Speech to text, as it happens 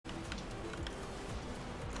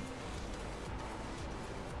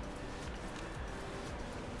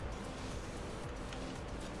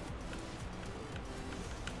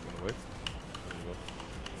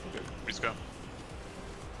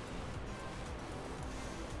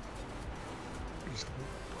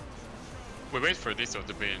We wait for these though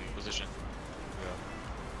to be in position. Yeah.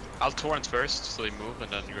 I'll torrent first, so they move,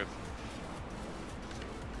 and then grip.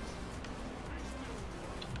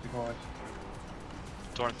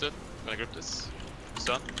 Torrented. I'm gonna grip this.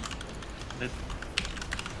 Stun. Lit.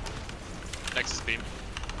 Next is beam.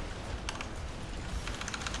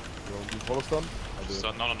 You want to follow stun? I'll do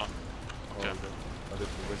Stun. it. No. Oh, Okay. okay. I did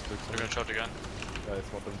the waste They're gonna shot again. Yeah,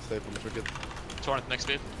 it's not gonna stay from the cricket. Torrent next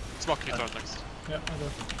speed. Zmok, you torrent next. Yeah,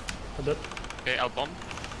 I did. Okay, I'll bomb.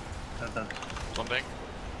 Dead. Bombing.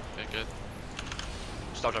 Okay, good.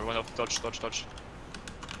 Start everyone up. Dodge.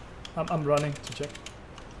 I'm running to check.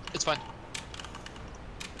 It's fine.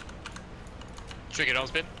 Trigger down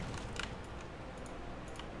speed.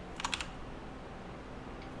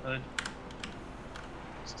 Dead.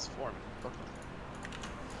 This is form.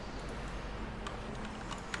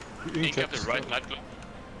 You Ink up the right nightclub.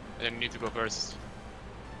 And then you need to go first.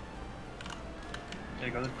 Yeah,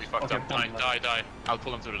 got it. We fucked Okay, up. Die. I'll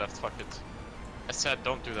pull him to the left. Fuck it. I said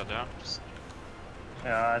don't do that, yeah? Just...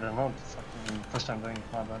 Yeah, I don't know. Fucking first time doing it,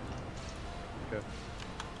 my bad. Okay.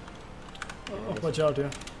 Oh, watch out here.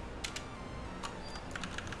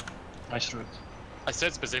 Nice route. I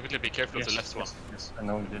said specifically be careful of the left one. Yes, I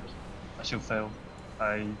know you did. I should fail.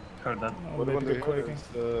 I heard that. Oh, What do maybe you the want to Quaking.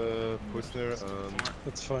 do? Poisoner and...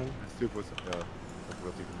 That's fine. It's two poison. Yeah. I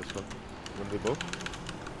forgot to take this one. You want to do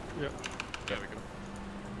both? Yeah. There we go.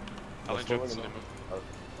 I'll Last injure one so or they no? move.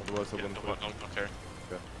 Otherwise I Yeah, won't... no care.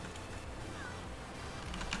 Okay.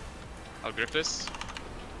 I'll grip this.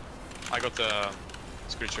 I got the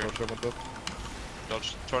Screecher. Torture went up.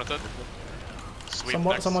 Dodge. Torrented. Sweep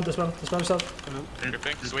Someone next. dispel yourself.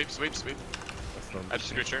 Gripping. Sweep. That's not... Add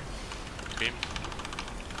Screecher. Beam.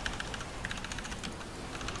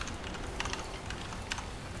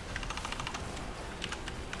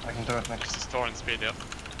 I can do it next. This is torrent speed, yeah.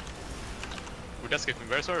 Would that skip me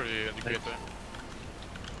Versor or do you create it?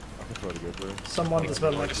 I can try to go for it. Someone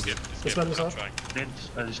dispel Or next. skip. Dispel I'm yourself. trying. Did.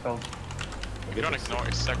 I just called. If you don't ignore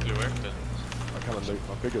exactly where, then I kind of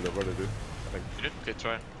I figured out what to do. I think. you did. Okay,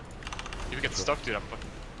 try. If you get stuck, dude, I'm fucking...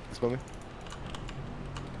 Dispel me.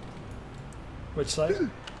 Which side?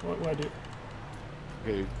 Where do you?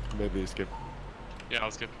 Okay, maybe skip. Yeah,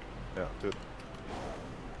 I'll skip. Yeah, do it.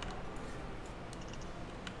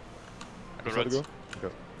 I go Try to red. go?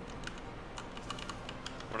 Okay.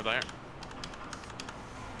 Wanna die here?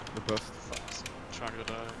 The best. Trying to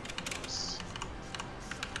die. Yes.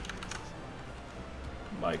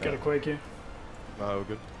 Might get a Quaking. Nah, we're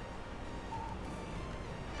good.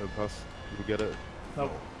 The pass. Did we get it? No. It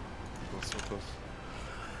was so close.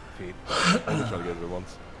 Feed. I'm just trying to get it at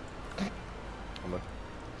once. I'm like,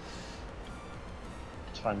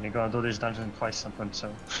 It's fine. You're gonna do this dungeon twice some point,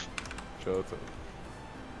 so. show it.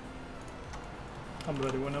 I'm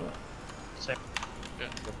ready whenever. Same. Yeah.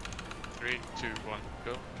 3, 2, 1,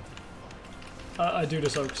 go. I do the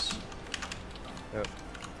soaks. Yeah.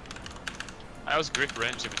 I always grip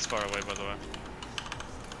range if it's far away, by the way.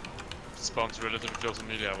 If it spawns relatively close to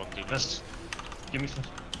melee, I won't do this. Just give me some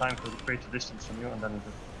time to create a distance from you and then we'll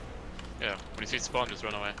do. Yeah, when you see it spawn, just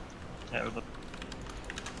run away. Yeah, we'll do.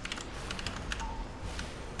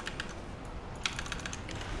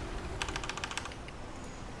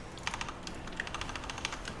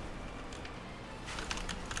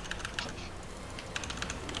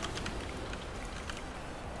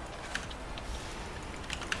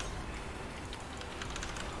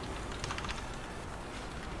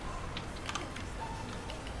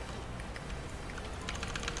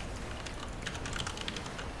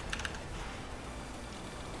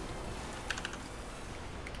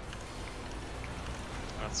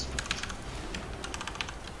 That's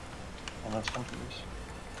And that's fun to use.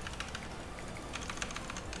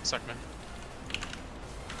 suck me.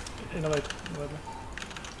 Innovate me.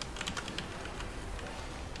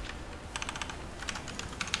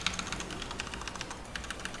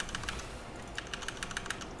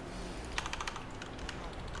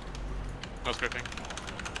 No scripting.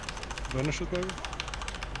 Människor på väg?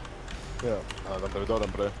 Ja, vänta vi drar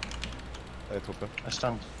den på det. Jag är toppen. I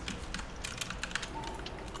stunned.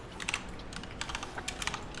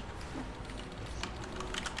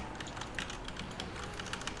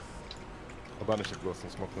 Jag banished blåsen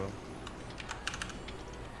smoke nu.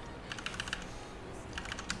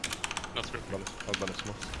 No scripting. I'll banish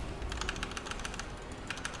smokes.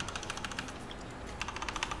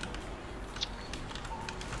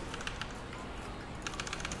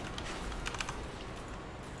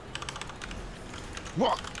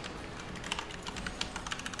 What?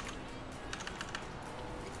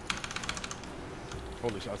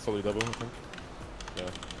 Holy shit, I saw you double, I think. Yeah.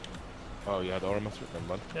 Oh, you had armor, never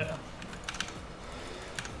mind. Yeah.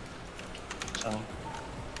 Stunning.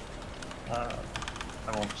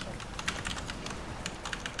 I won't stun.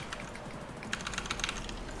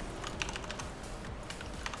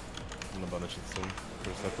 I'm gonna banish it soon.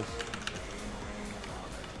 For status.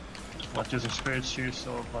 Not using spirit shoes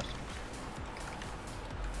or plus.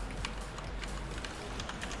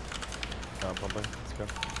 I'm pumping. Let's go.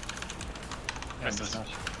 Yeah, it does not.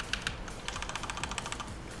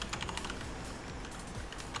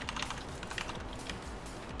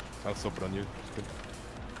 I'll stop on you. It's good.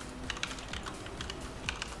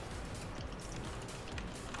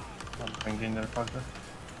 I'm bringing in the factor.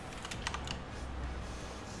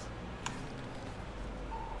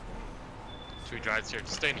 Two drives here.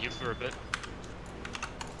 Just stay in heal for a bit.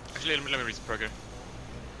 Actually, let me read the program.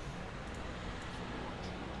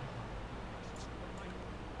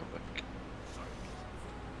 Go back.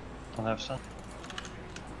 I'll have some.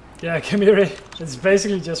 Yeah, Kamiri. It's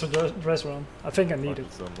basically just a dress run. I think I need it.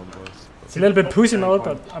 It's a little bit pussy mode,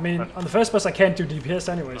 but I mean, on the first boss I can't do DPS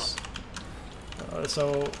anyways.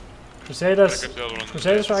 So Crusader's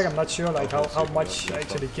Strike, I'm not sure like how much I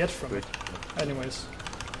actually get from it. Anyways.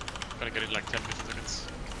 Gonna get it in like 10-15 seconds.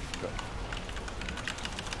 Okay.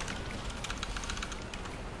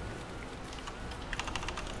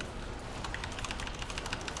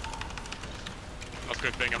 Not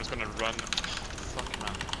great thing, I'm just gonna run. Fuck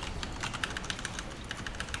man.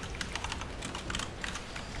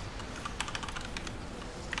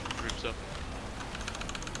 Groups up.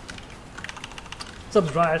 What's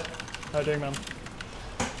up, right? How you doing, man?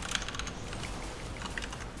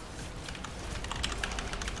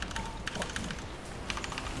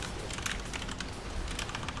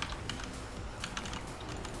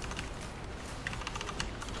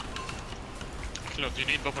 Do you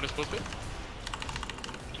need buff on this post bit?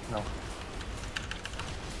 No.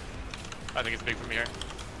 I think it's big from here.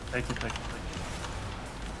 Take it.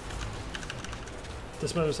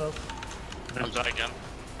 Display yourself. I'll die again.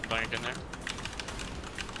 I'm dying again there.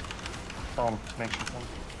 Make sure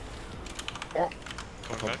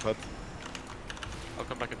Coming back. I'll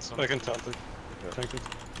come back in some. I can taunt it. Tank it.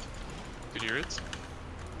 Did you hear it?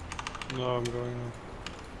 No, I'm going now.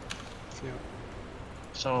 Yeah.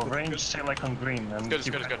 So range stay like on green and It's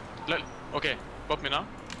good. Okay, bop me now.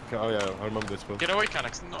 Okay, oh yeah, I remember this one. Get away,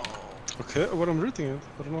 Canucks. No. Okay, what I'm rooting it?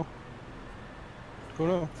 I don't know. Go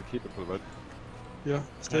now. To keep it for the right. Yeah,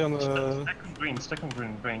 stay on the. Stick on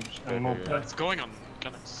green range Okay, and move. yeah. It's going on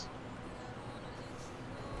Canucks.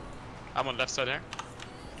 I'm on left side here.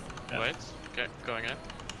 Yeah. Wait. Okay, going in.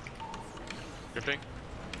 Gripping.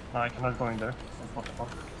 No, I cannot go in there. What the fuck?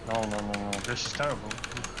 No. This is terrible.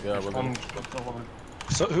 Yeah, There's well one then. all over.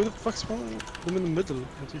 So who the fuck's spawned? I'm in the middle,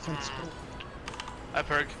 and you can't spawn. I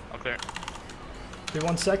perk. I'll clear. Do you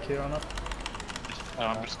want sec here or not? No,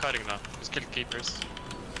 I'm just kiting now. Just kill keepers.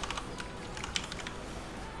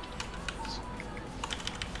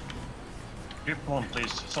 Grip one,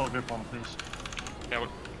 please. Soul grip one, please. Yeah,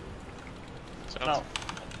 well. So No.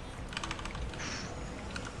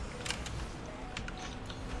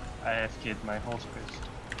 I have killed my whole space.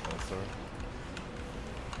 Oh, sorry.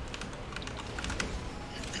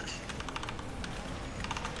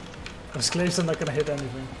 Those claims are not gonna hit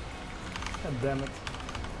anything. God damn it.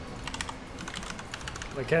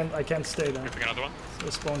 I can't stay there. gripping another one. So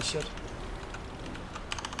spawn shit.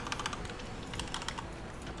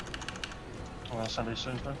 I'm gonna send these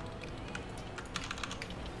soon, then.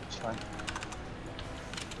 It's fine.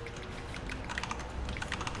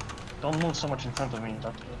 Don't move so much in front of me.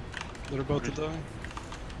 They're about to die.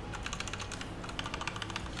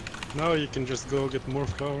 Now you can just go get more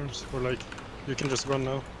flowers, or like, you can just run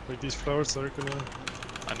now. Like these flowers are gonna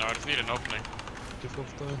I know, I just need an opening. default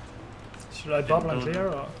die. Should I bubble and clear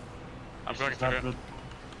or? I'm going It's through not here. good.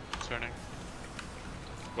 Turning.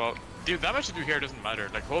 Well, the damage you do here doesn't matter.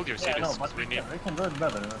 Like, hold your Yeah, CDs, no, but we need. we can do it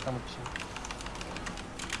better, 100%.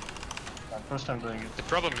 First time doing it. The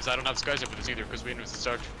problem is I don't have skies up with this either, because we knew to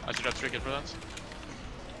start. I should have trinket for that.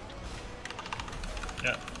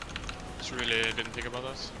 Yeah. Just really didn't think about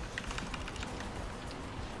that.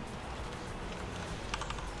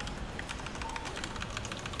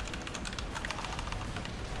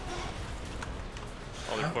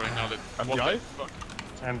 Oh, they're pouring now that. MDI? Fuck.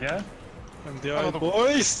 MDI? MDI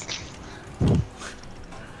boys!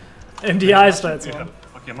 MDI strats, You man. have-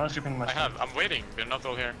 Okay, I'm stripping my I have. I'm waiting. We're not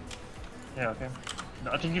all here. Yeah, okay.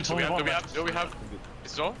 No, I think it's Do we only have? one. Do we have?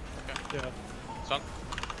 Is it all? Okay. Yeah. Son.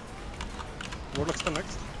 Warlock's the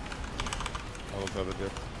next. I don't have it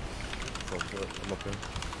yet. So, I'm up here.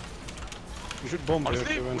 You should bomb there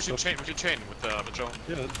Honestly, if you we want should stuff. chain. We should chain with patrol.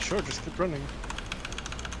 Yeah, sure, just keep running.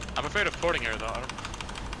 I'm afraid of porting here though. I don't.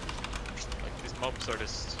 Like these mobs are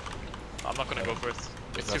just. I'm not gonna go for it.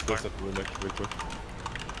 It's too Let's far. go set real quick.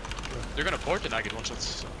 They're gonna port and I get one shots.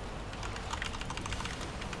 So.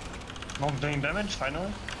 Not doing damage,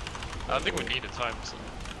 finally. I don't think we need the time. So.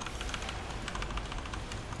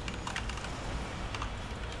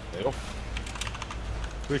 Hey, off.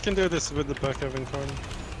 We can do this with the back heaven corner.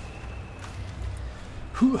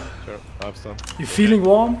 Whew. Sure, I have stun. You feeling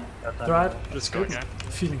warm? That time, Right? Let's go again.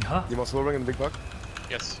 Feeling hot? You must lowering in the big bug?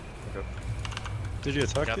 Yes. Okay. Did you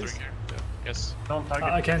attack Gathering this? here. Yeah. Yes. Don't target.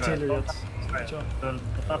 I can't heal you Don't yet. target Sure. try.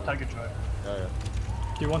 Not target try. Yeah.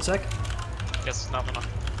 Do you want sec? Yes, now.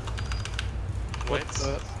 Wait.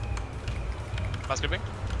 Mass gripping.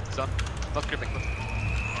 It's done. Not gripping.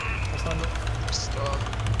 That's not it. Stun.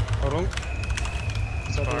 How long?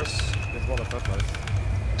 So far. there's- There's one of that,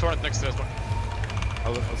 nice. Torrent next to us.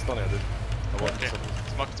 I'll stun it, dude. I want Okay.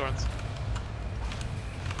 Zmok torrent.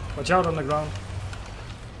 Watch out on the ground.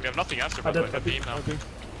 We have nothing after, I by the way. did. We have beam now. Okay.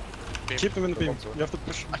 Beam. Keep him in the beam. Bomb, You have to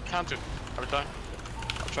push. I can't do it. I will die.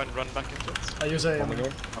 I'll try and run back into it. I use a... Bombing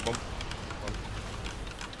here. I bomb.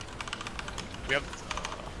 We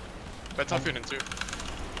have Typhoon in 2.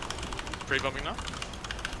 Pre-bombing now.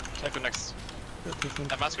 Typhoon next. Yeah, Typhoon.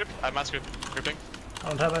 I have mass grip. Gripping. I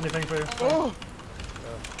don't have anything for you. Oh!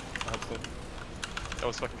 I have stun. That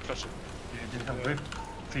was fucking clutch. You didn't have grip.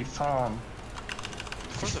 Fy fan.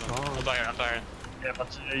 Of course I don't. I'm dying. Yeah,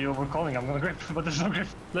 but you were calling, I'm gonna grip, but there's no grip.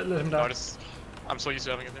 Let him No, die. I'm so used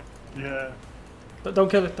to having it there. Yeah. But don't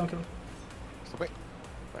kill it, don't kill it. Stop it.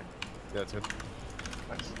 Fine. Yeah, it's good.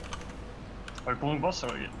 Nice. Are you pulling boss or?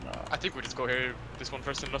 Nah. I think we just go here, this one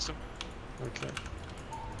first and lost him. Okay.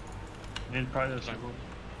 Need prizes. Fine.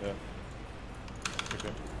 Yeah.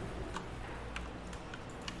 Okay.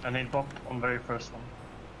 I need pop on very first one.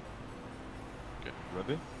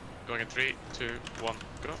 Ready? Going in 3, 2, 1,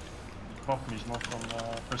 go. Pop me is not on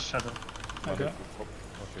first shadow. Okay. Okay,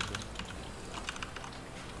 good.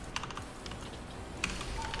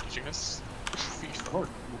 Pushing this. Lord,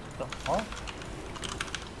 what the fuck?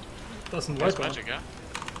 Doesn't It's work. magic, yeah?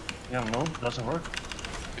 Yeah, no, doesn't work.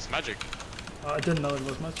 It's magic. I didn't know it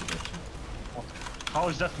was magic actually. What? How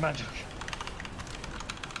is that magic?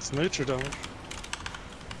 It's nature damage.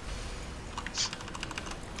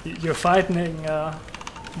 You're fighting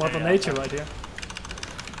Mother Yeah, Nature right here.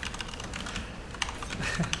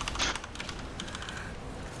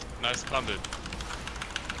 Nice planted.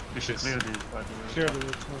 We should clear these, by the way. Clear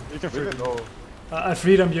the You can free Really? them. No. I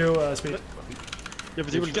freedom you, Speed. Yeah,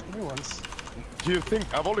 but you will get new ones. Do you think?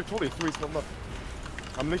 I've only told you 3 is not enough.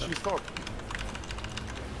 I'm literally starved.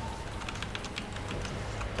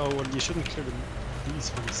 Oh, well, you shouldn't clear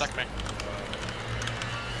these ones. Sack me.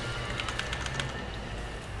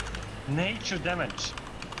 Nature damage.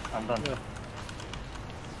 I'm done. Yeah.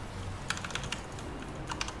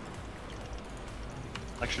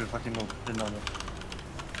 Actually, fucking no, didn't know that.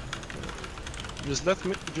 Just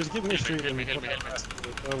give me freedom. Heal me.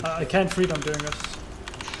 I can't freedom during this.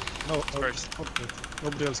 No, First. okay.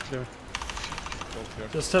 Nobody else clear. Don't care.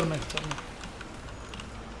 Just tell me. I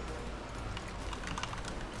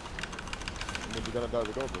mean, you're gonna die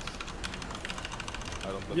regardless. I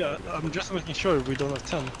don't let Yeah, that I'm just making sure we don't have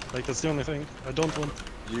 10. Like, that's the only thing. I don't want...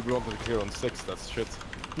 You wanted to clear on 6, that's shit.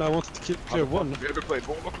 No, I wanted to clear 1. Have you ever played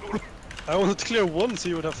Warlock? I wanted to clear 1 so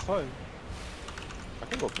you would have 5. I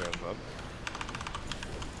can go play on that.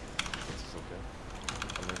 This is okay.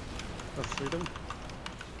 I mean, Have freedom.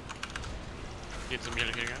 Need some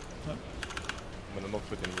healing here again. I'm gonna not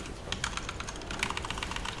put in with this one.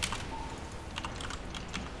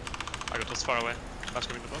 I got us far away. Mass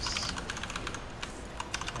coming the boss.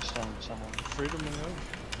 I stunned someone. Freedom in there.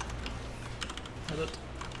 I did.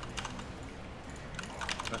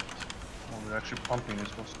 But, oh, we're actually pumping this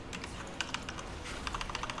boss.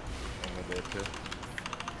 I'm gonna do it.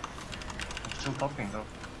 I'm still pumping though.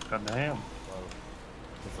 God damn. Wow.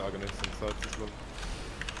 It's agonist inside as well.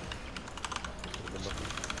 Should've been lucky.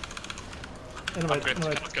 Innovate, Great.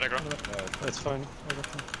 innovate. Let's get aggro. That's fine. I got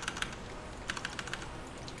them.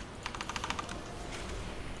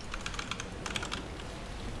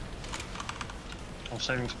 I'm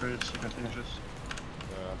saving spirits, you can finish this.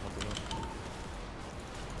 I'm pumping up.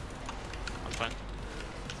 I'm fine.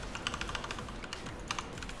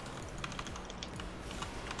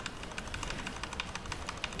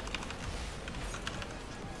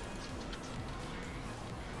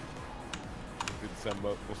 Did Sam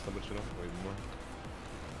boss damage, you know? Way more.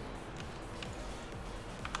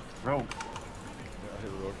 Rogue. Yeah, I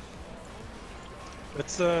hit a rogue.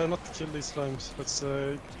 Let's not kill these slimes. Let's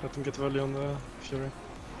let them get value on the Fury.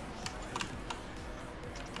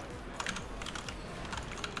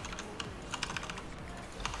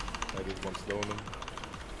 I did one slow on them.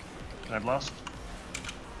 Can I blast?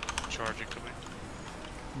 Charging coming.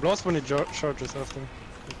 Blast when he charges after.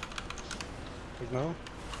 Like now?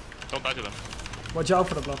 Don't die to them. Watch out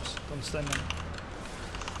for the blobs. Don't stand there.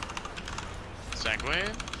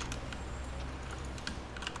 Sanguine.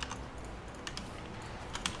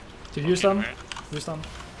 Do you use them? Right. Use them.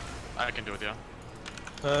 I can do it, yeah.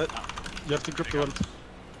 You have to grip the ult.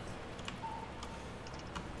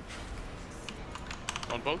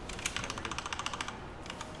 On both.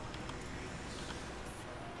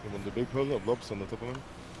 You want the big pull of blobs on the top of him?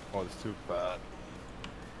 Oh, it's too bad.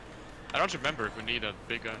 I don't remember if we need a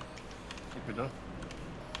big guy. I think we do.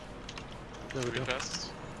 There we Really go.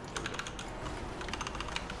 fast.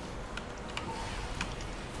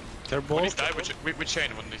 They're When he's both. die, we chain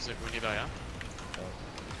when he die, yeah?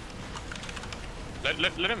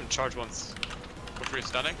 Let him charge once. Go for his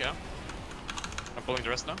standing, yeah? I'm pulling the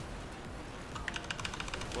rest now.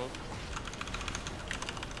 Well,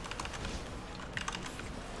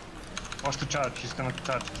 Watch the charge, he's gonna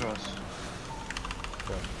charge to us.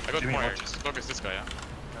 I got Jimmy, more here, watch. just focus this guy, yeah?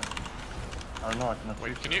 I don't know, I cannot Wait,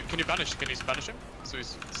 reach. can you banish him? So he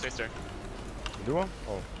stays there. You do one?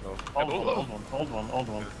 Oh, no. Old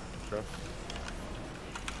one. Sure.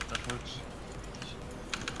 That works.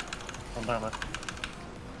 Don't die left.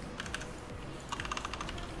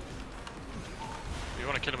 You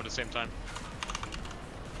wanna kill him at the same time.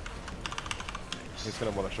 He's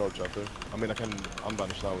gonna want to charge after. I mean, I can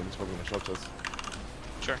unbanish now and he's probably gonna charge us.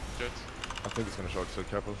 Sure, do it. I think he's gonna charge, so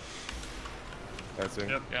careful. That's it.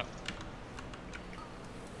 Yep. Yeah.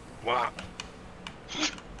 Wow.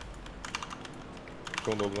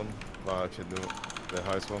 Go on the old one. No, actually, no. The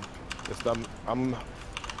highest one. It's them. I'm a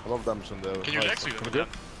lot of damage on the. Can you leg highest sweep one. him Can you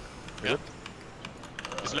again? do it?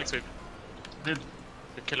 Yeah. Just leg sweep. Did.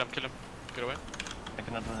 Kill him. Get away. I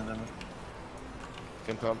cannot do any damage.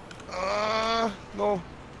 Can't tell. No.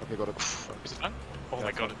 Okay, got it. Is it fine? Oh Yeah, my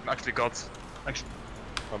it's god, fine. actually got. Actually,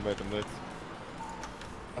 I'm late.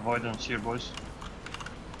 avoidance here, boys.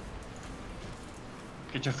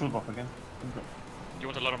 Get your full buff again. You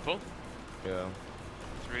want to let him pull? Yeah.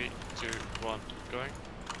 3, 2, 1, going.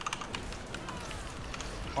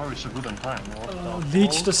 How is so good on time? What the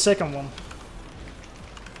Leech fuck? the second one.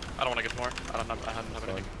 I don't want to get more. I don't have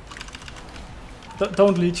anything.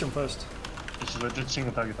 Don't leech him first. This is legit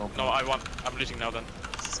single target open. No, I'm leeching now then.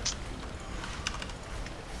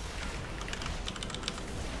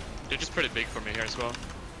 They're just pretty big for me here as well.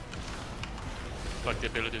 Like the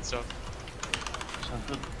ability and stuff. Sounds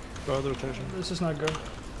good. Further rotation. This is not good.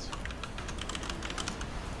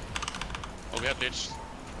 Oh, we have leech.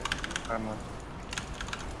 Armor.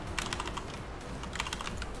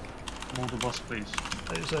 Move the boss, please.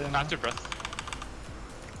 How you say, After breath.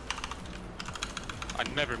 I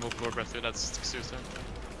never move more breath, dude. That's suicide.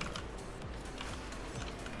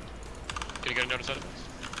 Can you get on the other side of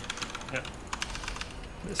it? Yeah.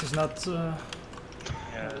 This is not.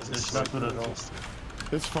 Yeah, this is not good at all.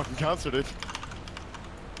 It's fucking cancer, dude.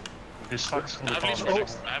 This fucks from I the have leech power. for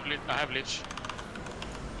next. I have leech.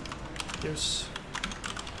 Use.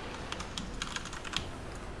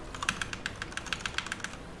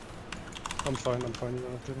 I'm fine, you don't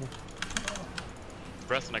kill me.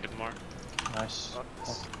 Breath and I get more. Nice.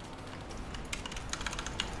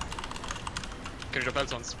 Can you drop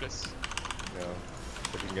belts once, please? Yeah.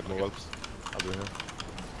 If you can get more whelps, I'll do it here.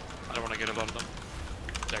 I don't want to get a lot of them.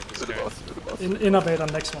 Jack this Do the guy. boss, do the boss. Innovate on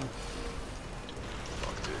next one.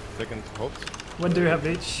 Second hopes. When do you have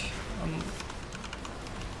leech?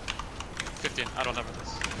 15. I don't have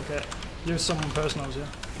this. Okay. Use some personals, yeah.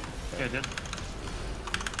 Okay, I did.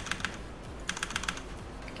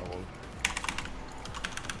 I won't.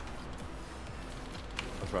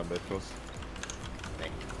 I'll try and bait close.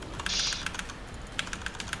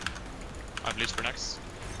 I have leech for next.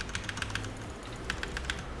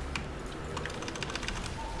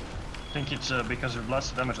 I think it's because we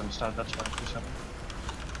blasted damage on the start, that's why this happened.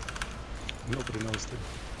 Nobody knows that.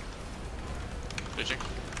 Leeching.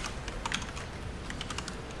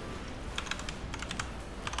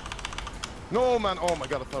 No, man! Oh my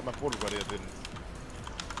god, I thought my portal ready, I didn't.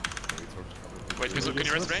 Wait, can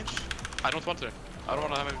you rest range? I don't want to. I don't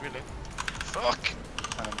want to have a melee. Fuck!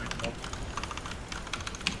 Kind of big help.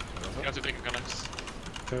 You have to take a gun next.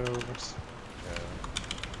 Curves.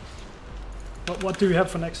 What do you have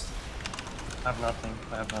for next? I have nothing.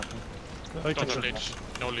 I have nothing. I Don't can have check. leech.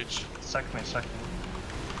 No leech. Sack me. Fine.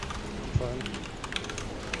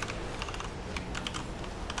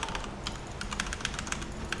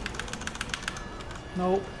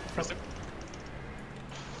 No. Press him.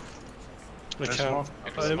 I There's can't. more.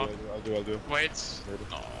 If it's I'll do. Wait. Maybe.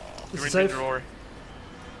 No. Is You're it in safe? drawer.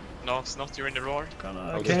 No, it's not. You're in the roar.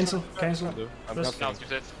 Gonna cancel. I'm Rest. Now you're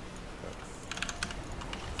safe.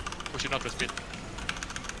 We should not repeat.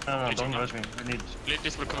 No, don't rush me. We need.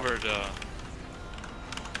 This will cover the.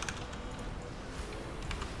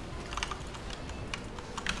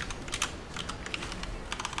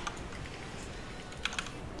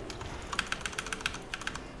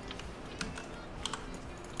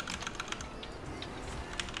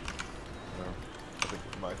 I think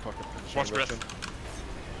my fucking Watch breath.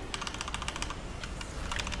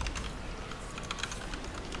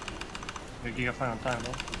 We giga fine on time,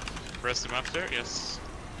 though. Press him after, yes.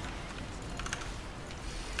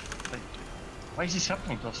 Why is this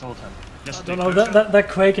happening to us all the time? I don't know, that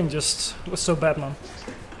Quaking just was so bad, man.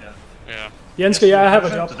 Yeah. Jenske, yeah, I have a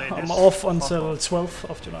Yes, job. today, I'm this off until 12th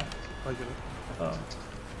of July. I get it. Oh.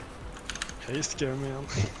 Hey, scare me, man.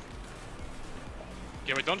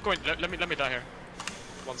 Yeah, wait, don't go in. Let me die here.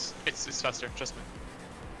 Once. It's faster, trust me.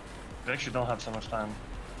 We actually don't have so much time.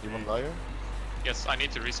 You want to die here? Yes, I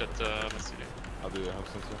need to reset my CD. How do you have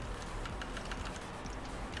sensor?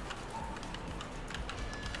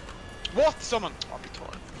 What? Someone! Oh,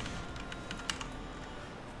 retard.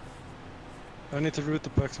 I need to root the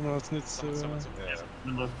pack, someone else needs to... Someone.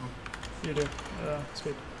 Yeah. You do.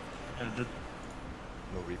 Speed. Yeah, No,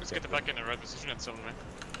 Let's get the back in the right position and someone, right?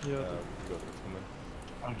 Yeah, we got it coming.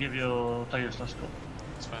 I'll give you tires, let's go.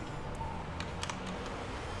 It's fine.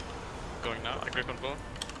 Going now, I grip on bow.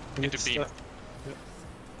 we need Into to beam. stack.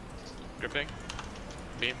 Gripping.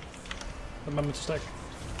 Beam. Remember to stack.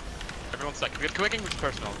 Everyone's like, we get quaking with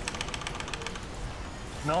personal.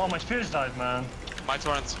 No, my spirits died, man. My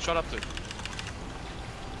torrents, shut up dude.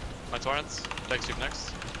 My torrents, takes you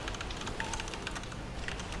next.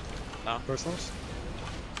 Now, Personals?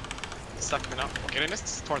 stack me now. Okay, they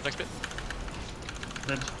missed. Torrent next bit.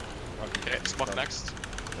 Dead. Okay, Zmok next.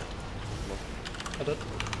 I did.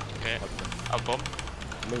 Okay, I'll bomb.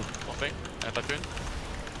 Move. Nothing. Typhoon.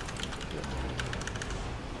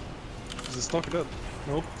 Is the stalker dead?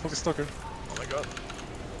 Nope, fuck the stalker. Oh my god.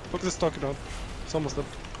 Fuck the stalker down. It's almost dead.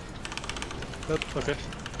 Dead, okay.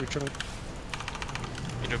 Return it.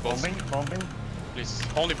 Into balls. Bombing. Please.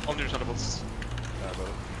 Only returnables. Yeah, but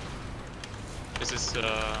This is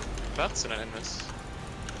bats and an invis.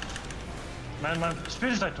 Man, my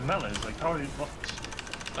spirits died to melee. Like, how are you? What?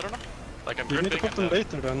 I don't know. Like I'm You need to gripping put them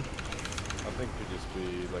later then. I think we just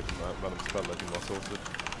be like random spell like in muscle.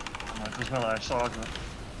 It was melee, I saw it.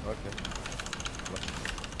 Okay.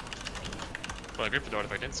 Well, I gripped the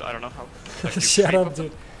artifact in, so I don't know how. Like, Shut up,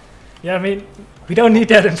 dude. Yeah, I mean, we don't need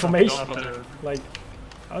that information. Don't Like,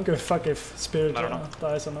 I don't give a fuck if Spirit I don't know.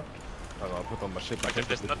 dies or not. I don't know, I'll put on my shit. Like,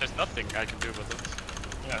 there's nothing I can do with it.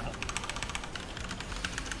 Yeah.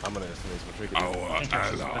 I'm gonna estimate my tricky. Allies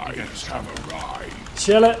have arrived.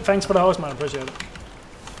 Shelle, thanks for the host, man. Appreciate it.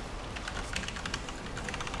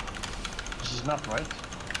 This is not right.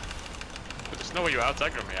 But there's no way you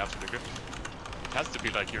out-aggro me after the grip. It has to be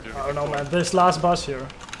like you're doing I it don't know, before. man. This last boss here,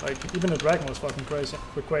 like, even the dragon was fucking crazy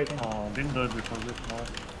with Quaking. Oh, didn't do it before this. No.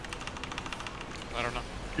 I don't know.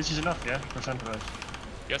 This is enough, yeah? Percentage.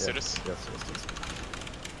 Yes, it is. Yes.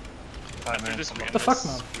 5 After minutes. this, we What end the fuck, this.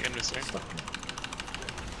 man? We end this here.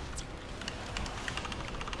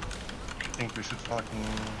 I think we should fucking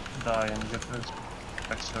die and get this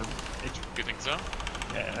extra HP. You think so?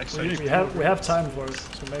 Yeah, extra We have time for it,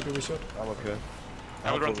 so maybe we should. I'm okay.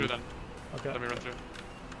 I will run through then. Okay. Let me run through.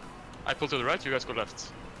 I pull to the right, you guys go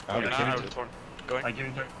left. I have Okay, a now kill. I will torn. Going. I give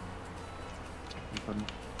it back. You couldn't.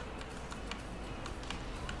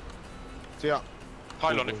 So yeah.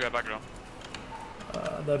 Pylon if you have aggro.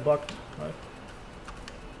 They're bugged, right?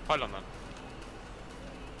 Pylon then.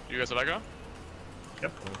 You guys have aggro?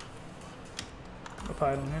 Yep. A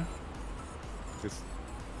pylon here. This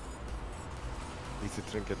easy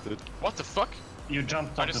trinket, dude. What the fuck? You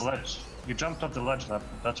jumped I off just- the ledge. You jumped off the ledge,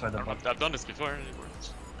 that's why I the don't know, I've done this before. It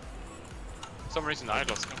worked. For some reason I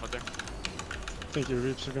lost combat there. I think your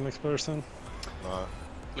reaps are gonna expire soon. Nah.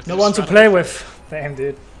 Look, No this one to random- play with. Damn,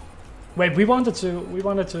 dude. Wait, we wanted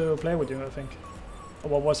to play with you, I think. Or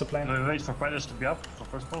what was the plan? Do we wait for fighters to be up for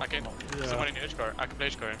first ball? I can. Yeah. Someone in H car. I can play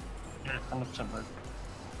H car. Yeah, 100% right.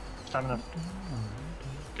 Stamina.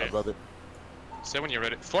 Okay. I'd rather. Say when you're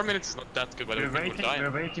ready. 4 minutes is not that good, but We're people will die.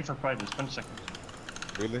 waiting for fighters, 20 seconds.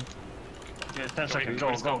 Really? Yeah, 10 seconds,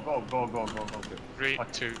 let's go. go. 3,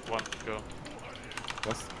 2, 1, go.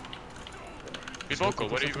 Yes. He's vocal.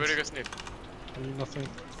 What do you guys need? I need nothing.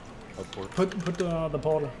 Outport. Put the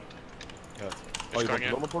portal. Yeah. It's Oh, you going want in.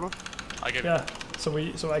 the normal portal? I give. Yeah,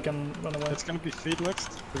 so I can run away. It's gonna be feed next.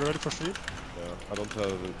 You ready for feed? Yeah. I don't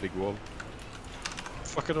have a big wall.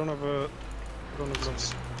 Fuck, I don't have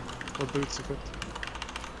gloves. Or boots equipped.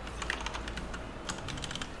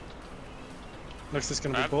 Next is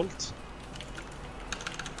gonna be Bolt.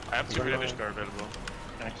 I have 2 Reddish car available.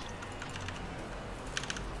 Thanks.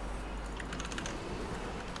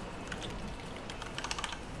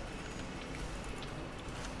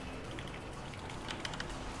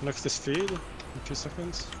 Next is Feed in 2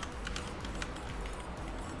 seconds.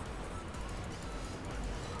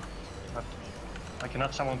 I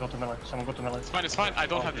cannot. Someone go to melee. Someone go to melee. It's fine, I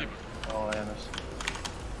don't have the... Oh, yeah, nice.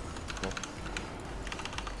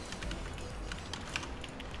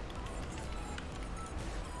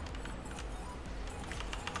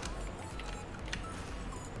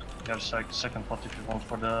 You have a second pot if you want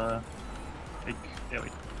for the big... Yeah,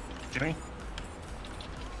 wait. Jimmy?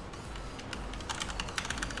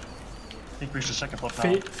 I think we reached the second pot now.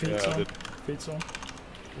 Feed zone. Feed zone.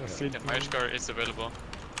 Yeah, Feed. Yeah, my car is available.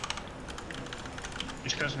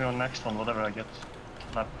 Just goes me on next one, whatever I get.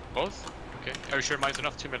 Map. Both? Okay. Are you sure mine's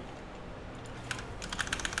enough? 2 mil.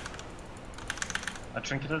 I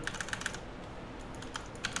trinketed.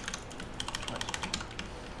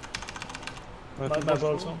 My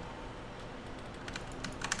bolt zone.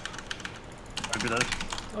 I'll be dead.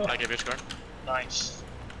 Oh. I gave car. Nice.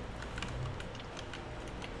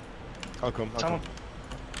 I'll come. I'm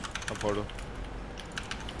portal.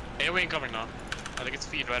 AoE incoming now. I think it's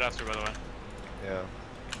Feed right after, by the way. Yeah.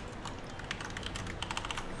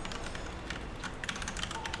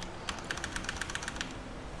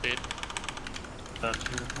 Feed.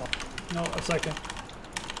 No, a second.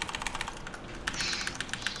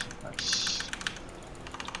 Nice.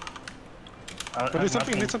 But need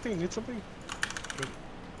something, need something.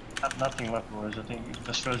 I have nothing left, boys. I think it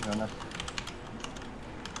destroys me on that.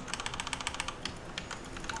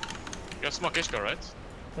 You have Zmok Ishka, right?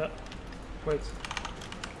 Yeah. Wait.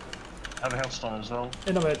 I have a hailstone as well.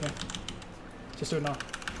 Innovate me. Just do it now.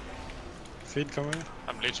 Feed coming.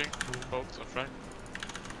 I'm leeching. Both on front.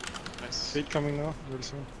 Nice. Feed coming now, really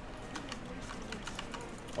soon.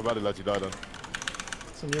 I'll about to let you die then.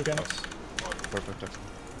 Some new guns. Perfect, actually.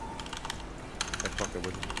 I fucked it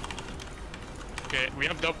with it. Okay, we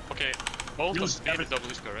have double. Okay, Bolt on Speed is double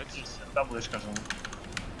Ishka, right? It's double Ishkas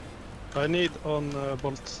on. I need on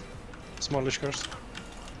Bolt. Smallish cars.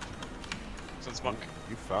 So Zmok.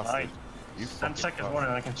 You fast. Nice. You 10 fucking seconds fast. more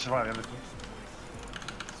and I can survive everything.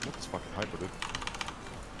 Zmok is fucking hyper, dude.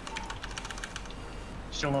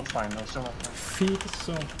 Still not fine though, still not fine. Feed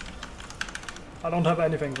zone. I don't have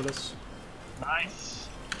anything for this. Nice!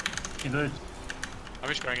 You do it. I'm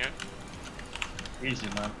Ishka here. Easy,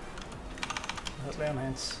 man. That's lay on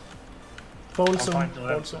hands. Bolt I'm zone. fine to Bolt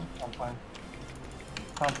live. zone. I'm fine.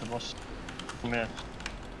 Pump the boss. Yeah.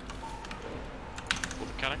 Full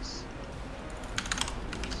mechanics.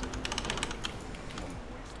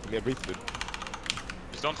 Give me a breathe, dude.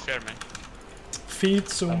 Just don't fear me. Feed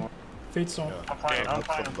zone. Feed zone. Yeah. I'm fine, Okay, I'm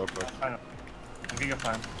fine. from Darkheart. I'm fine. I'm giga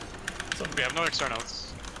fine. We have no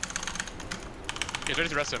externals. Get ready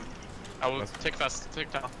to rest him. I will take fast.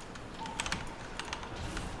 Take down.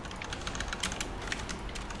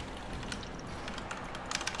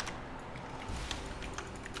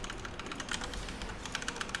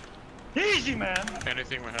 Easy, man!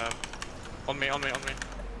 Anything we have. On me, on me, on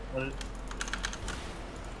me.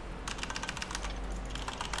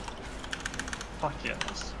 Fuck yeah.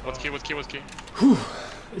 What key, what key, what key? Whew.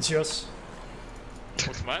 It's yours.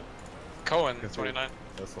 What's mine? Cohen, Guess 29.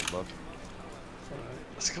 That's not bad.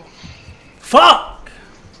 Let's go. Fuck!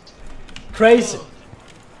 Crazy.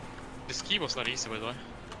 This key was not easy, by the way.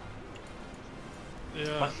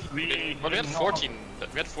 Yeah. But we had 14.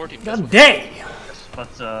 We had 14. God damn!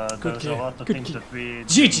 But there's game. a lot of Good things game. that we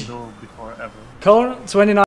GG. didn't do before ever. Cone 29.